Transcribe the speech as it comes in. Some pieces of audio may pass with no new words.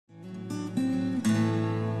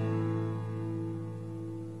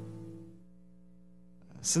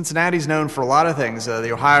Cincinnati's known for a lot of things,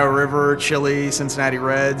 the Ohio River, Chile, Cincinnati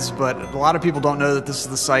Reds, but a lot of people don't know that this is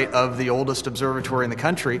the site of the oldest observatory in the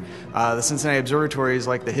country. The Cincinnati Observatory is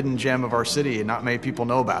like the hidden gem of our city, and not many people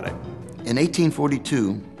know about it. In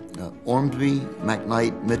 1842, Ormsby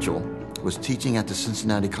McKnight Mitchell was teaching at the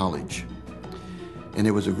Cincinnati College. And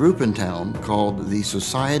there was a group in town called the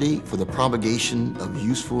Society for the Propagation of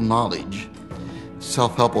Useful Knowledge,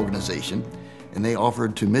 self-help organization, and they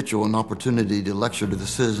offered to Mitchell an opportunity to lecture to the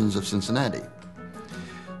citizens of Cincinnati.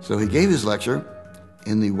 So he gave his lecture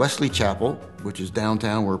in the Wesley Chapel, which is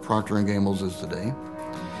downtown where Procter & Gamble's is today,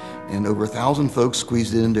 and over 1,000 folks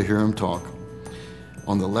squeezed in to hear him talk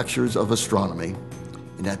on the lectures of astronomy.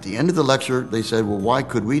 And at the end of the lecture, they said, well, why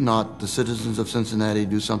could we not, the citizens of Cincinnati,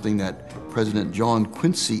 do something that President John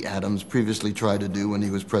Quincy Adams previously tried to do when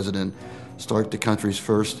he was president, start the country's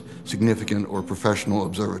first significant or professional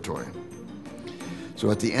observatory. So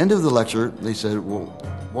at the end of the lecture, they said, well,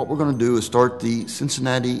 what we're going to do is start the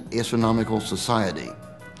Cincinnati Astronomical Society,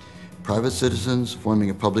 private citizens forming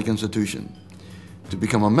a public institution. To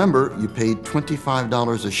become a member, you paid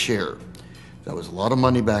 $25 a share. That was a lot of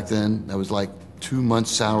money back then. That was like 2 months'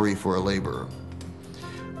 salary for a laborer.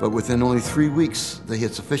 But within only 3 weeks, they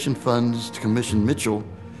had sufficient funds to commission Mitchell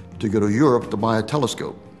to go to Europe to buy a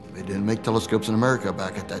telescope. They didn't make telescopes in America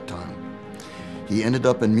back at that time. He ended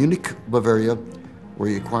up in Munich, Bavaria, where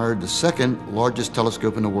he acquired the second largest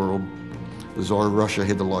telescope in the world. The Tsar of Russia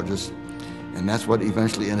had the largest, and that's what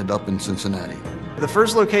eventually ended up in Cincinnati. The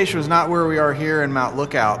first location was not where we are here in Mount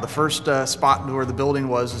Lookout. The first spot where the building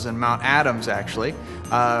was in Mount Adams, actually,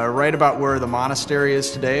 right about where the monastery is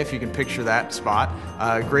today, if you can picture that spot.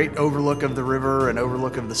 Great overlook of the river and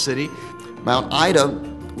overlook of the city. Mount Ida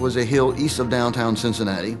was a hill east of downtown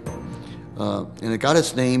Cincinnati, and it got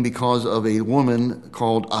its name because of a woman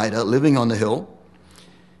called Ida living on the hill.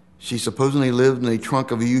 She supposedly lived in the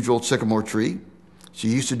trunk of a huge old sycamore tree. She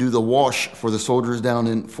used to do the wash for the soldiers down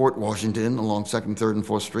in Fort Washington along 2nd, 3rd, and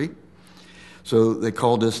 4th Street. So they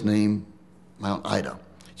called this name Mount Ida.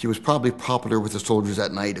 She was probably popular with the soldiers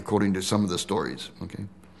at night, according to some of the stories. Okay.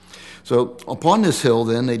 So upon this hill,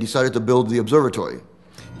 then, they decided to build the observatory.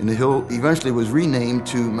 And the hill eventually was renamed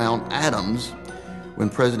to Mount Adams when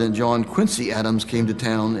President John Quincy Adams came to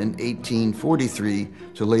town in 1843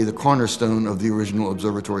 to lay the cornerstone of the original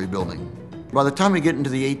observatory building. By the time we get into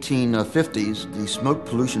the 1850s, the smoke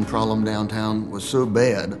pollution problem downtown was so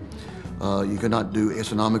bad, you could not do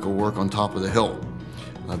astronomical work on top of the hill.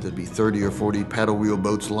 There'd be 30 or 40 paddle wheel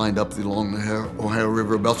boats lined up along the Ohio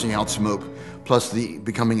River belching out smoke, plus the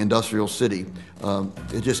becoming industrial city.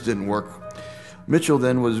 It just didn't work. Mitchell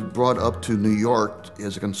then was brought up to New York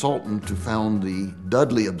as a consultant to found the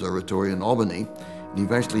Dudley Observatory in Albany, and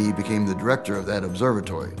eventually he became the director of that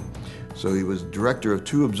observatory. So he was director of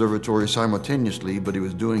 2 observatories simultaneously, but he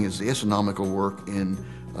was doing his astronomical work in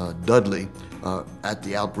Dudley at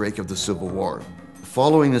the outbreak of the Civil War.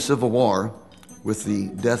 Following the Civil War, with the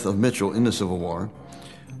death of Mitchell in the Civil War,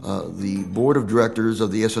 the board of directors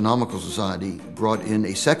of the Astronomical Society brought in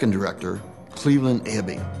a second director, Cleveland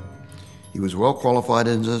Abbey. He was well qualified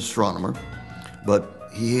as an astronomer, but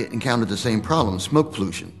he encountered the same problem, smoke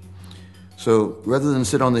pollution. So rather than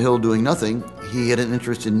sit on the hill doing nothing, he had an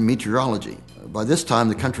interest in meteorology. By this time,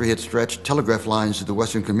 the country had stretched telegraph lines to the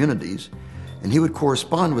western communities, and he would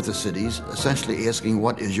correspond with the cities, essentially asking,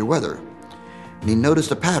 what is your weather? And he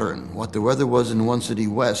noticed a pattern. What the weather was in one city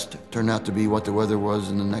west turned out to be what the weather was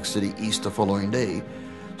in the next city east the following day.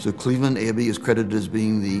 So Cleveland Abbey is credited as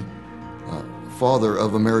being the father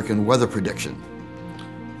of American weather prediction.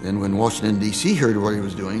 And when Washington, D.C. heard what he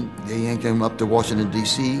was doing, they yanked him up to Washington,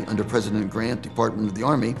 D.C. under President Grant, Department of the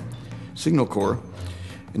Army, Signal Corps.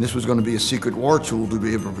 And this was going to be a secret war tool to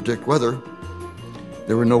be able to predict weather.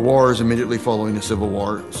 There were no wars immediately following the Civil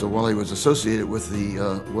War, so while he was associated with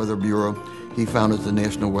the Weather Bureau, he founded the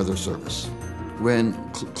National Weather Service. When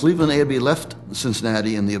Cleveland Abbey left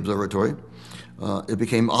Cincinnati and the observatory, it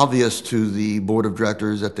became obvious to the board of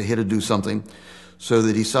directors that they had to do something. So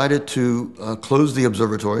they decided to close the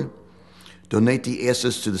observatory, donate the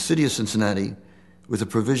assets to the city of Cincinnati, with a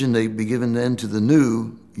provision they'd be given then to the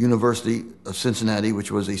new University of Cincinnati,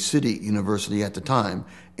 which was a city university at the time,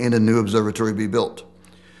 and a new observatory be built.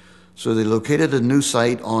 So they located a new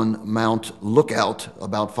site on Mount Lookout,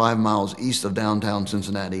 about 5 miles east of downtown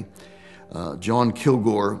Cincinnati. John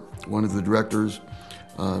Kilgore, one of the directors,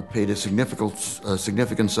 paid a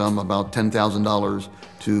significant sum, about $10,000,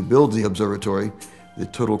 to build the observatory. The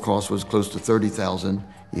total cost was close to $30,000.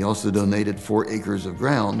 He also donated 4 acres of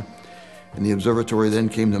ground, and the observatory then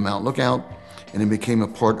came to Mount Lookout, and it became a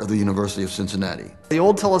part of the University of Cincinnati. The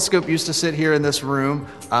old telescope used to sit here in this room,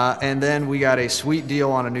 and then we got a sweet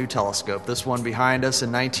deal on a new telescope. This one behind us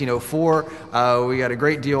in 1904. We got a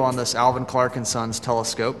great deal on this Alvin Clark & Sons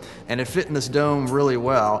telescope, and it fit in this dome really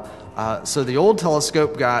well. So the old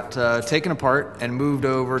telescope got taken apart and moved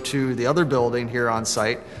over to the other building here on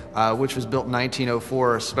site, which was built in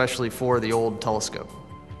 1904 especially for the old telescope.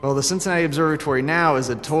 Well, the Cincinnati Observatory now is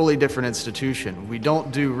a totally different institution. We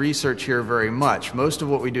don't do research here very much. Most of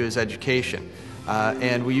what we do is education.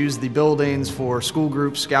 And we use the buildings for school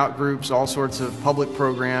groups, scout groups, all sorts of public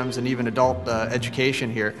programs, and even adult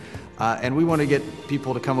education here. And we want to get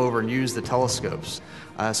people to come over and use the telescopes.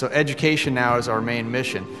 So education now is our main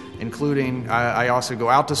mission, including I also go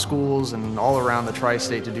out to schools and all around the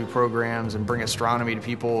tri-state to do programs and bring astronomy to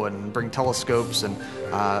people and bring telescopes, and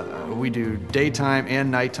we do daytime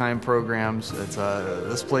and nighttime programs.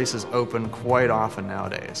 This place is open quite often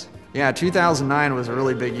nowadays. Yeah, 2009 was a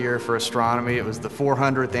really big year for astronomy. It was the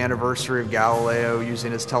 400th anniversary of Galileo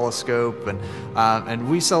using his telescope, and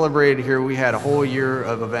we celebrated here. We had a whole year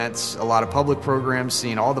of events, a lot of public programs,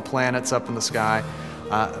 seeing all the planets up in the sky.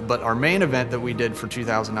 But our main event that we did for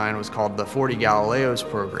 2009 was called the 40 Galileos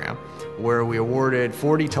program, where we awarded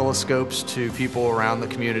 40 telescopes to people around the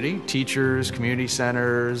community, teachers, community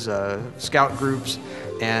centers, scout groups,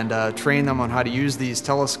 and train them on how to use these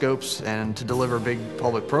telescopes and to deliver big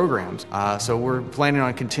public programs. So we're planning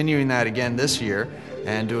on continuing that again this year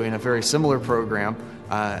and doing a very similar program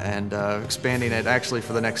and expanding it actually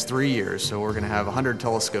for the next 3 years. So we're going to have 100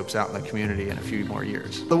 telescopes out in the community in a few more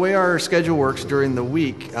years. The way our schedule works during the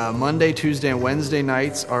week, Monday, Tuesday, and Wednesday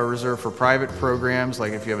nights are reserved for private programs,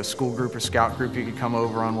 like if you have a school group or scout group, you could come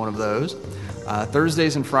over on one of those.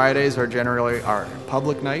 Thursdays and Fridays are generally our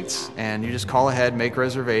public nights, and you just call ahead, make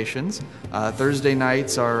reservations. Thursday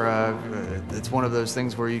nights are, it's one of those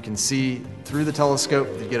things where you can see through the telescope.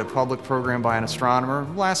 You get a public program by an astronomer.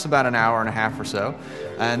 It lasts about an hour and a half or so,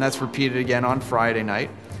 and that's repeated again on Friday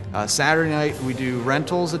night. Saturday night we do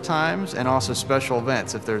rentals at times and also special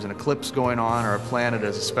events if there's an eclipse going on or a planet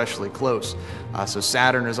is especially close. So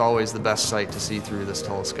Saturn is always the best sight to see through this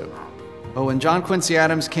telescope. Well, when John Quincy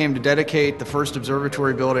Adams came to dedicate the first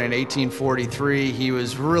observatory building in 1843, he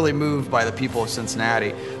was really moved by the people of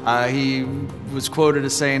Cincinnati. He was quoted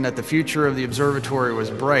as saying that the future of the observatory was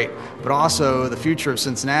bright, but also the future of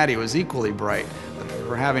Cincinnati was equally bright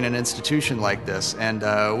for having an institution like this.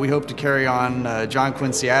 And we hope to carry on John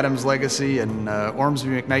Quincy Adams' legacy and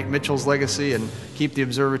Ormsby McKnight Mitchell's legacy and keep the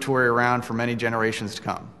observatory around for many generations to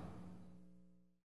come.